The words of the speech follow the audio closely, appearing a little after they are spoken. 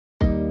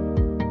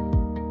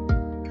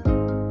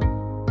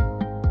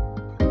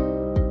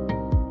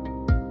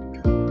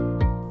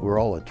We're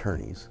all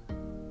attorneys,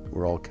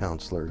 we're all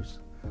counselors,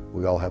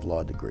 we all have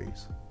law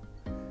degrees.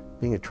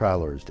 Being a trial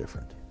lawyer is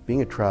different.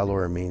 Being a trial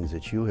lawyer means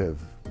that you have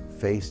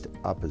faced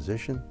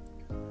opposition,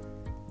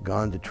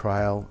 gone to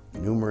trial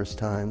numerous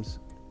times,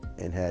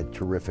 and had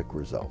terrific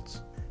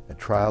results. A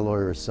trial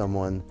lawyer is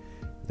someone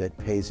that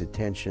pays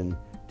attention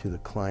to the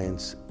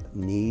client's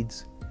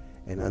needs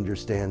and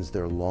understands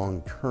their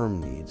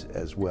long-term needs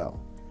as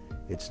well.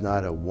 It's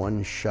not a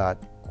one-shot,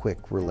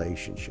 quick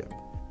relationship.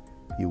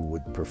 You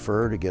would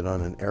prefer to get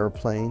on an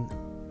airplane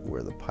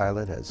where the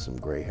pilot has some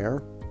gray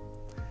hair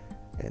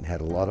and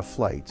had a lot of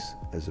flights,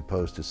 as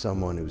opposed to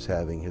someone who's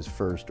having his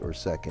first or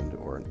second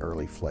or an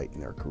early flight in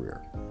their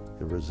career.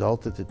 The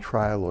result that the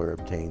trial lawyer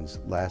obtains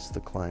lasts the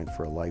client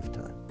for a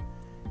lifetime.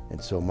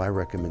 And so my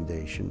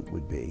recommendation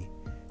would be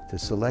to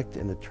select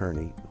an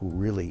attorney who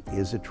really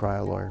is a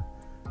trial lawyer,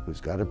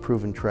 who's got a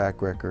proven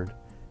track record,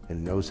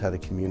 and knows how to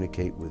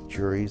communicate with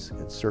juries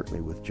and certainly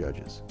with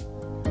judges.